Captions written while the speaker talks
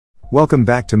Welcome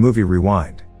back to Movie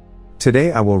Rewind.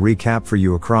 Today I will recap for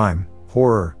you a crime,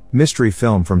 horror, mystery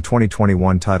film from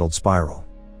 2021 titled Spiral.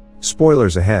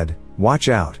 Spoilers ahead, watch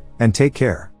out, and take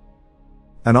care.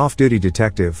 An off-duty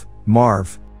detective,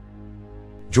 Marv,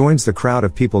 joins the crowd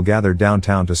of people gathered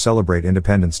downtown to celebrate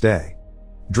Independence Day.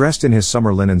 Dressed in his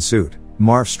summer linen suit,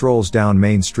 Marv strolls down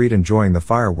Main Street enjoying the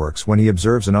fireworks when he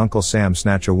observes an Uncle Sam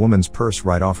snatch a woman's purse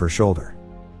right off her shoulder.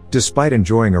 Despite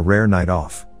enjoying a rare night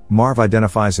off, Marv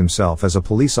identifies himself as a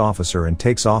police officer and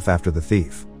takes off after the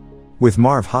thief. With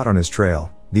Marv hot on his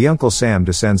trail, the Uncle Sam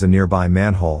descends a nearby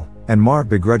manhole, and Marv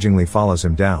begrudgingly follows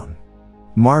him down.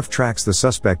 Marv tracks the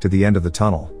suspect to the end of the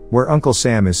tunnel, where Uncle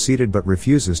Sam is seated but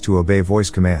refuses to obey voice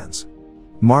commands.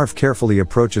 Marv carefully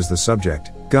approaches the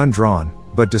subject, gun drawn,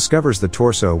 but discovers the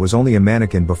torso was only a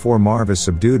mannequin before Marv is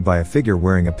subdued by a figure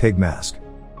wearing a pig mask.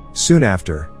 Soon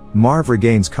after, Marv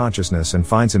regains consciousness and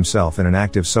finds himself in an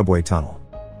active subway tunnel.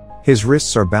 His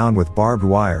wrists are bound with barbed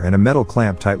wire and a metal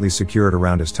clamp tightly secured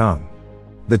around his tongue.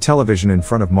 The television in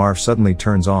front of Marv suddenly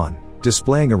turns on,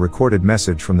 displaying a recorded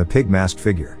message from the pig-masked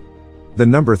figure. The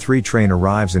number 3 train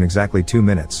arrives in exactly 2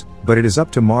 minutes, but it is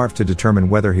up to Marv to determine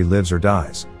whether he lives or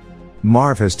dies.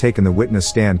 Marv has taken the witness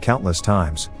stand countless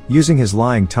times, using his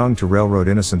lying tongue to railroad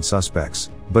innocent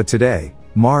suspects, but today,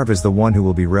 Marv is the one who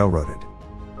will be railroaded.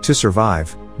 To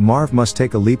survive, Marv must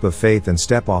take a leap of faith and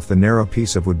step off the narrow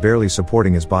piece of wood barely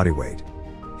supporting his body weight.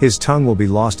 His tongue will be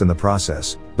lost in the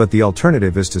process, but the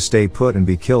alternative is to stay put and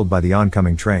be killed by the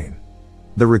oncoming train.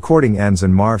 The recording ends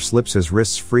and Marv slips his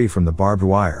wrists free from the barbed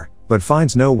wire, but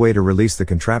finds no way to release the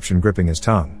contraption gripping his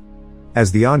tongue.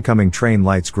 As the oncoming train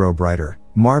lights grow brighter,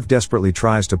 Marv desperately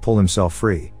tries to pull himself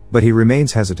free, but he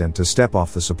remains hesitant to step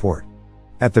off the support.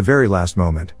 At the very last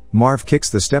moment, Marv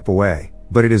kicks the step away,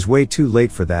 but it is way too late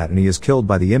for that and he is killed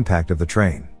by the impact of the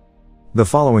train. The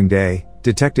following day,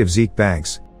 Detective Zeke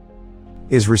Banks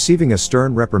is receiving a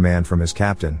stern reprimand from his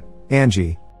captain,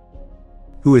 Angie,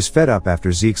 who is fed up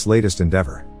after Zeke's latest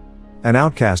endeavor. An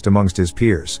outcast amongst his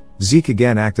peers, Zeke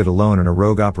again acted alone in a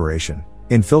rogue operation,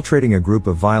 infiltrating a group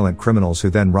of violent criminals who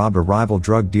then robbed a rival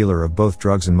drug dealer of both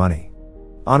drugs and money.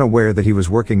 Unaware that he was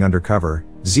working undercover,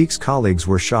 Zeke's colleagues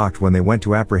were shocked when they went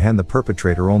to apprehend the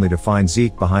perpetrator only to find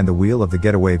Zeke behind the wheel of the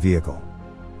getaway vehicle.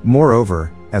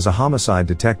 Moreover, as a homicide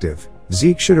detective,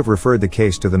 Zeke should have referred the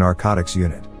case to the narcotics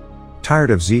unit.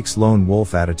 Tired of Zeke's lone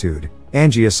wolf attitude,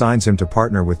 Angie assigns him to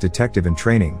partner with detective in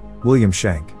training, William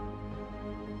Schenk.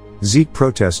 Zeke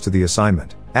protests to the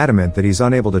assignment, adamant that he's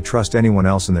unable to trust anyone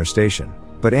else in their station,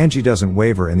 but Angie doesn't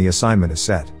waver and the assignment is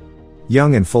set.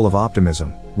 Young and full of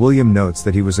optimism, William notes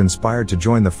that he was inspired to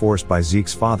join the force by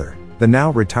Zeke's father, the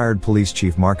now retired police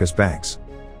chief Marcus Banks.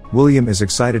 William is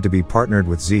excited to be partnered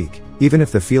with Zeke, even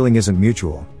if the feeling isn't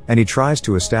mutual, and he tries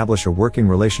to establish a working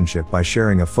relationship by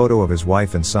sharing a photo of his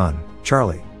wife and son,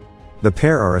 Charlie. The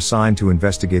pair are assigned to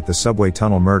investigate the subway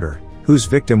tunnel murder, whose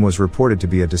victim was reported to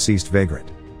be a deceased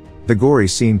vagrant. The gory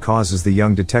scene causes the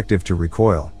young detective to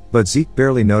recoil, but Zeke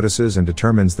barely notices and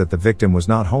determines that the victim was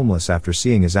not homeless after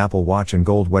seeing his Apple Watch and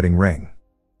gold wedding ring.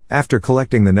 After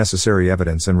collecting the necessary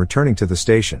evidence and returning to the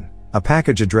station, a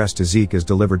package addressed to Zeke is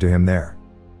delivered to him there.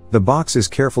 The box is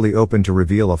carefully opened to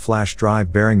reveal a flash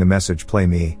drive bearing the message "Play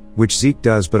Me," which Zeke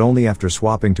does but only after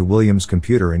swapping to William's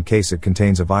computer in case it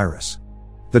contains a virus.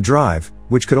 The drive,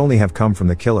 which could only have come from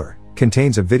the killer,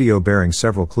 contains a video bearing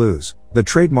several clues, the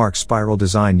trademark spiral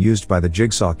design used by the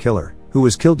Jigsaw killer, who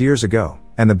was killed years ago,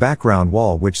 and the background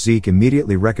wall which Zeke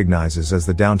immediately recognizes as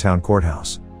the downtown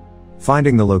courthouse.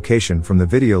 Finding the location from the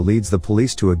video leads the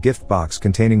police to a gift box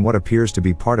containing what appears to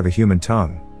be part of a human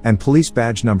tongue, and police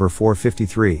badge number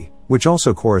 453, which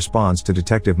also corresponds to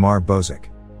Detective Marv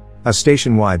Bozick. A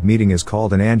station-wide meeting is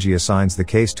called and Angie assigns the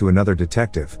case to another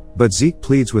detective, but Zeke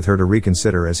pleads with her to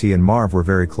reconsider as he and Marv were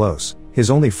very close,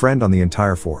 his only friend on the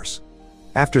entire force.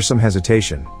 After some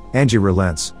hesitation, Angie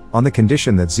relents, on the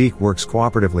condition that Zeke works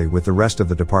cooperatively with the rest of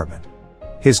the department.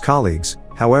 His colleagues,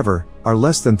 however, are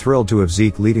less than thrilled to have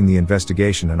Zeke leading the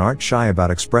investigation and aren't shy about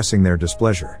expressing their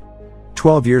displeasure.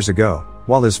 12 years ago,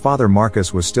 while his father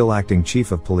Marcus was still acting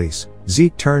chief of police,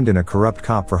 Zeke turned in a corrupt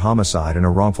cop for homicide in a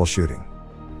wrongful shooting.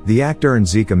 The act earned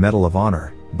Zeke a Medal of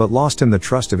Honor, but lost him the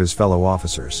trust of his fellow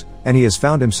officers, and he has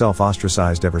found himself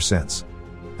ostracized ever since.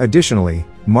 Additionally,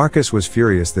 Marcus was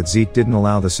furious that Zeke didn't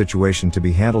allow the situation to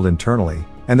be handled internally,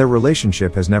 and their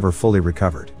relationship has never fully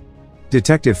recovered.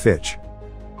 Detective Fitch,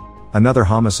 another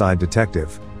homicide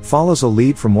detective, follows a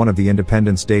lead from one of the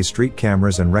Independence Day street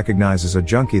cameras and recognizes a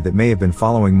junkie that may have been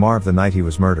following Marv the night he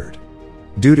was murdered.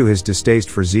 Due to his distaste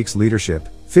for Zeke's leadership,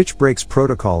 Fitch breaks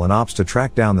protocol and opts to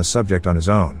track down the subject on his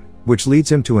own, which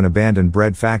leads him to an abandoned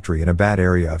bread factory in a bad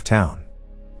area of town.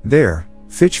 There,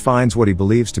 Fitch finds what he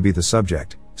believes to be the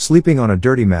subject, sleeping on a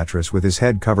dirty mattress with his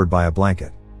head covered by a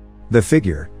blanket. The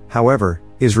figure, however,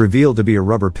 is revealed to be a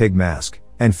rubber pig mask,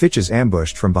 and Fitch is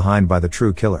ambushed from behind by the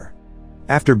true killer.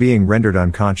 After being rendered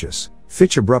unconscious,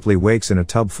 Fitch abruptly wakes in a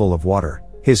tub full of water,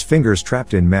 his fingers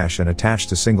trapped in mesh and attached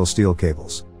to single steel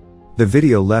cables. The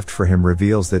video left for him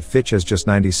reveals that Fitch has just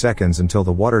 90 seconds until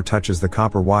the water touches the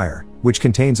copper wire, which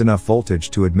contains enough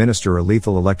voltage to administer a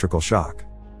lethal electrical shock.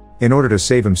 In order to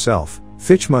save himself,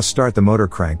 Fitch must start the motor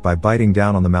crank by biting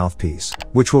down on the mouthpiece,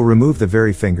 which will remove the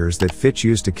very fingers that Fitch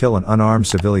used to kill an unarmed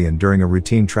civilian during a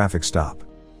routine traffic stop.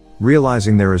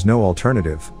 Realizing there is no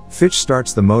alternative, Fitch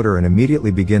starts the motor and immediately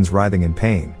begins writhing in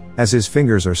pain, as his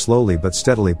fingers are slowly but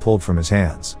steadily pulled from his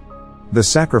hands. The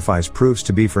sacrifice proves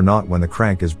to be for naught when the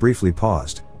crank is briefly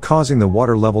paused, causing the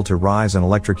water level to rise and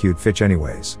electrocute Fitch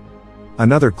anyways.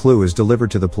 Another clue is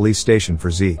delivered to the police station for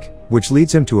Zeke, which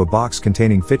leads him to a box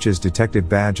containing Fitch's detective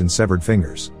badge and severed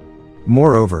fingers.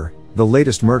 Moreover, the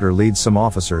latest murder leads some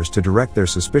officers to direct their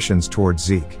suspicions towards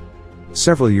Zeke.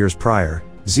 Several years prior,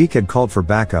 Zeke had called for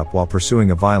backup while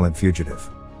pursuing a violent fugitive.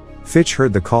 Fitch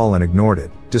heard the call and ignored it,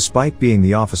 despite being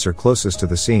the officer closest to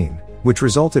the scene, which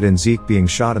resulted in Zeke being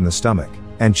shot in the stomach,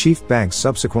 and Chief Banks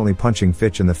subsequently punching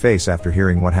Fitch in the face after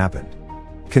hearing what happened.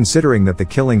 Considering that the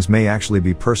killings may actually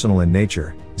be personal in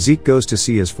nature, Zeke goes to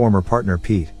see his former partner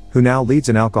Pete, who now leads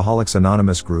an Alcoholics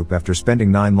Anonymous group after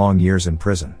spending 9 long years in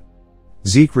prison.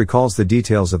 Zeke recalls the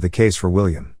details of the case for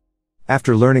William.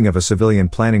 After learning of a civilian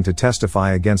planning to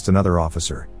testify against another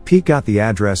officer, Pete got the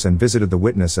address and visited the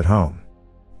witness at home.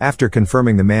 After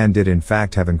confirming the man did in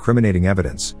fact have incriminating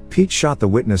evidence, Pete shot the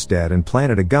witness dead and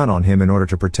planted a gun on him in order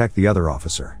to protect the other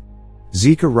officer.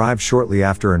 Zeke arrived shortly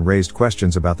after and raised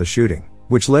questions about the shooting,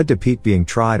 which led to Pete being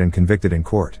tried and convicted in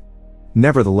court.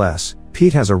 Nevertheless,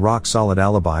 Pete has a rock-solid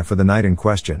alibi for the night in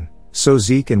question, so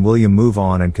Zeke and William move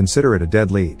on and consider it a dead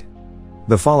lead.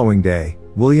 The following day,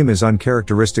 William is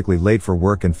uncharacteristically late for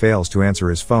work and fails to answer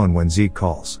his phone when Zeke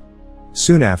calls.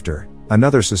 Soon after,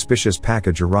 another suspicious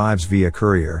package arrives via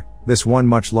courier, this one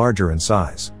much larger in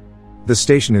size. The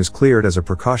station is cleared as a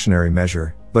precautionary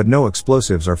measure, but no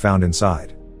explosives are found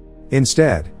inside.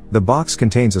 Instead, the box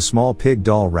contains a small pig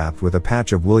doll wrapped with a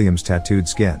patch of William's tattooed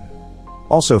skin.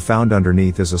 Also found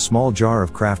underneath is a small jar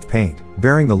of craft paint,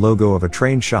 bearing the logo of a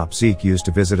train shop Zeke used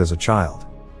to visit as a child.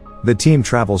 The team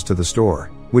travels to the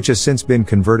store, which has since been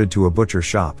converted to a butcher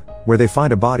shop, where they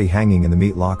find a body hanging in the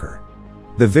meat locker.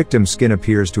 The victim's skin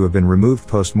appears to have been removed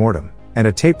post-mortem, and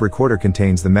a tape recorder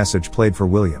contains the message played for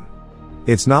William.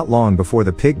 It's not long before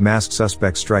the pig-masked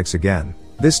suspect strikes again,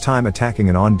 this time attacking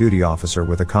an on-duty officer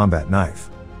with a combat knife.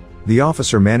 The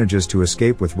officer manages to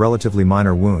escape with relatively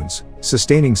minor wounds,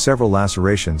 sustaining several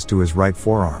lacerations to his right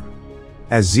forearm.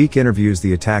 As Zeke interviews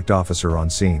the attacked officer on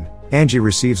scene, Angie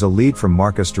receives a lead from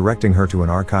Marcus directing her to an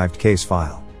archived case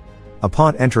file.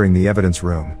 Upon entering the evidence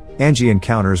room, Angie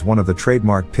encounters one of the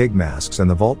trademark pig masks and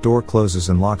the vault door closes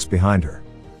and locks behind her.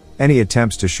 Any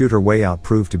attempts to shoot her way out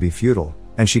prove to be futile,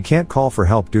 and she can't call for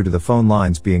help due to the phone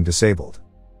lines being disabled.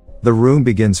 The room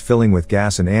begins filling with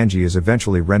gas and Angie is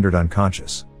eventually rendered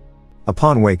unconscious.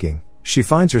 Upon waking, she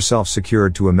finds herself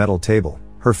secured to a metal table,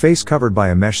 her face covered by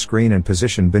a mesh screen and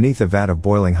positioned beneath a vat of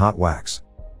boiling hot wax.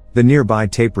 The nearby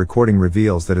tape recording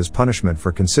reveals that as punishment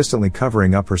for consistently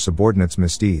covering up her subordinates'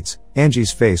 misdeeds,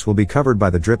 Angie's face will be covered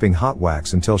by the dripping hot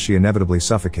wax until she inevitably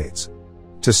suffocates.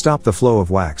 To stop the flow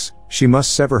of wax, she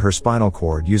must sever her spinal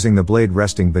cord using the blade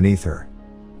resting beneath her.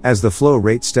 As the flow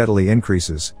rate steadily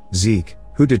increases, Zeke,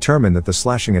 who determined that the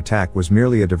slashing attack was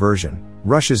merely a diversion,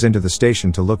 rushes into the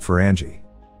station to look for Angie.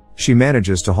 She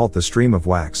manages to halt the stream of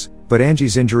wax, but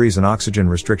Angie's injuries and oxygen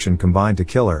restriction combine to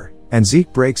kill her, and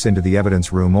Zeke breaks into the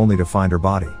evidence room only to find her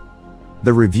body.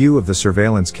 The review of the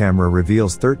surveillance camera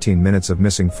reveals 13 minutes of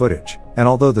missing footage, and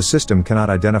although the system cannot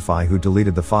identify who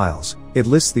deleted the files, it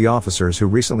lists the officers who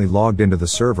recently logged into the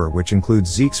server, which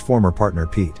includes Zeke's former partner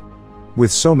Pete.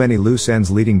 With so many loose ends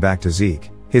leading back to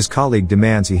Zeke, his colleague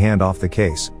demands he hand off the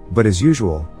case, but as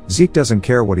usual, Zeke doesn't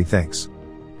care what he thinks.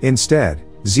 Instead,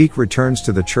 Zeke returns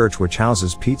to the church which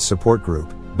houses Pete's support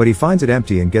group, but he finds it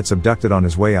empty and gets abducted on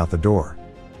his way out the door.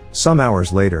 Some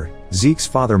hours later, Zeke's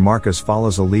father Marcus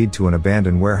follows a lead to an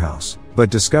abandoned warehouse, but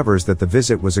discovers that the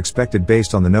visit was expected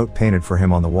based on the note painted for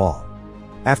him on the wall.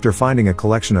 After finding a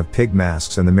collection of pig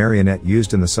masks and the marionette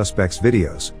used in the suspect's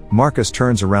videos, Marcus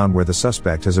turns around where the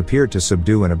suspect has appeared to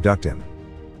subdue and abduct him.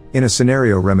 In a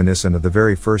scenario reminiscent of the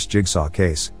very first Jigsaw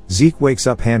case, Zeke wakes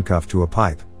up handcuffed to a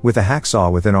pipe, with a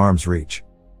hacksaw within arm's reach.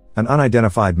 An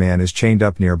unidentified man is chained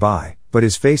up nearby, but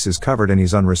his face is covered and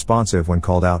he's unresponsive when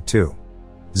called out to.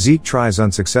 Zeke tries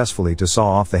unsuccessfully to saw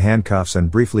off the handcuffs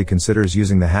and briefly considers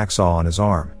using the hacksaw on his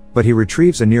arm, but he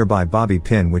retrieves a nearby bobby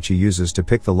pin which he uses to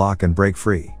pick the lock and break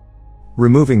free.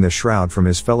 Removing the shroud from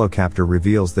his fellow captor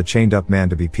reveals the chained-up man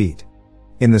to be Pete.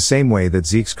 In the same way that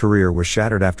Zeke's career was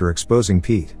shattered after exposing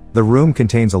Pete, the room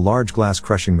contains a large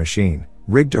glass-crushing machine,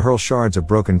 rigged to hurl shards of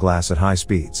broken glass at high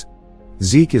speeds.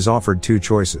 Zeke is offered two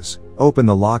choices: open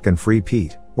the lock and free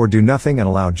Pete, or do nothing and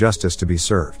allow justice to be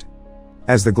served.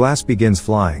 As the glass begins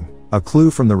flying, a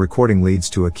clue from the recording leads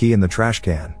to a key in the trash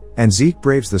can, and Zeke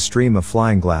braves the stream of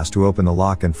flying glass to open the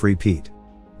lock and free Pete.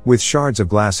 With shards of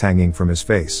glass hanging from his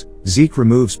face, Zeke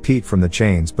removes Pete from the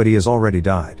chains, but he has already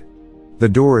died. The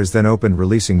door is then opened,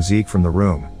 releasing Zeke from the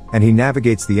room, and he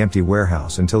navigates the empty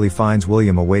warehouse until he finds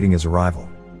William awaiting his arrival.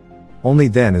 Only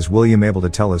then is William able to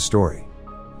tell his story.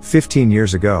 15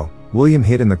 years ago, William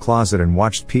hid in the closet and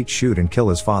watched Pete shoot and kill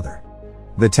his father.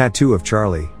 The tattoo of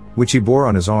Charlie, which he bore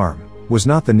on his arm, was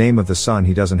not the name of the son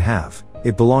he doesn't have,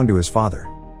 it belonged to his father.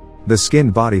 The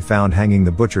skinned body found hanging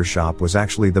the butcher shop was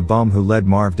actually the bum who led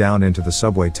Marv down into the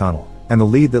subway tunnel, and the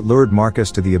lead that lured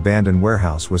Marcus to the abandoned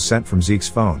warehouse was sent from Zeke's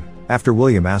phone, after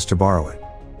William asked to borrow it.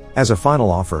 As a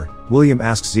final offer, William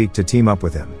asks Zeke to team up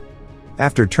with him.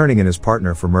 After turning in his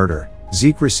partner for murder,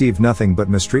 Zeke received nothing but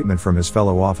mistreatment from his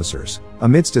fellow officers,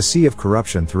 amidst a sea of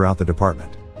corruption throughout the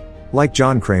department. Like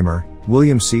John Kramer,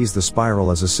 William sees the spiral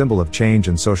as a symbol of change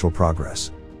and social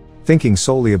progress. Thinking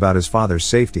solely about his father's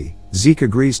safety, Zeke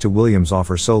agrees to William's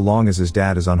offer so long as his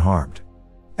dad is unharmed.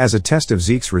 As a test of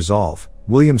Zeke's resolve,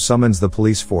 William summons the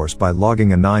police force by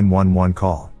logging a 911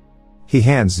 call. He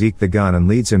hands Zeke the gun and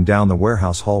leads him down the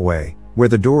warehouse hallway, where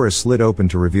the door is slid open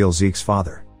to reveal Zeke's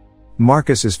father.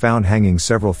 Marcus is found hanging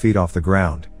several feet off the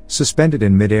ground, suspended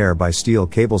in midair by steel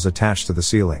cables attached to the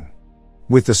ceiling.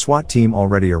 With the SWAT team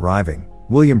already arriving,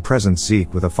 William presents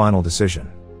Zeke with a final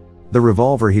decision. The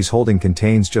revolver he's holding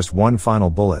contains just one final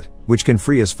bullet, which can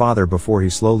free his father before he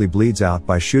slowly bleeds out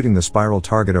by shooting the spiral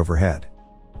target overhead.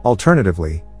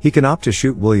 Alternatively, he can opt to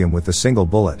shoot William with the single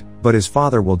bullet, but his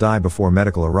father will die before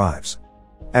medical arrives.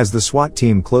 As the SWAT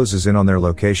team closes in on their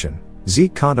location,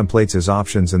 Zeke contemplates his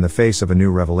options in the face of a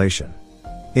new revelation.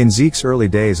 In Zeke's early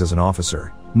days as an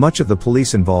officer, much of the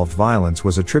police-involved violence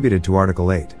was attributed to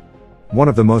Article 8. One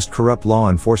of the most corrupt law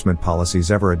enforcement policies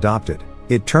ever adopted,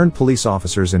 it turned police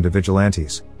officers into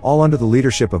vigilantes, all under the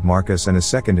leadership of Marcus and his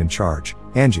second in charge,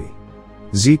 Angie.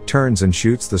 Zeke turns and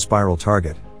shoots the spiral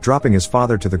target, dropping his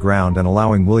father to the ground and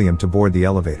allowing William to board the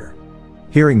elevator.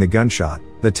 Hearing the gunshot,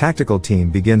 the tactical team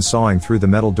begins sawing through the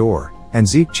metal door, and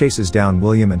Zeke chases down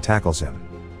William and tackles him.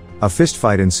 A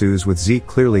fistfight ensues with Zeke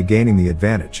clearly gaining the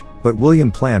advantage, but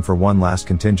William planned for one last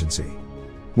contingency.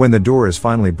 When the door is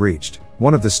finally breached,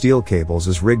 one of the steel cables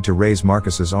is rigged to raise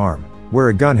Marcus's arm, where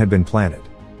a gun had been planted.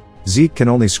 Zeke can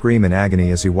only scream in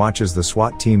agony as he watches the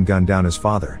SWAT team gun down his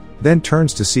father, then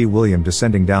turns to see William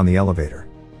descending down the elevator.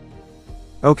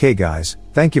 Okay guys,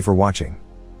 thank you for watching.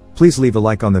 Please leave a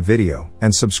like on the video,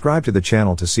 and subscribe to the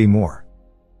channel to see more.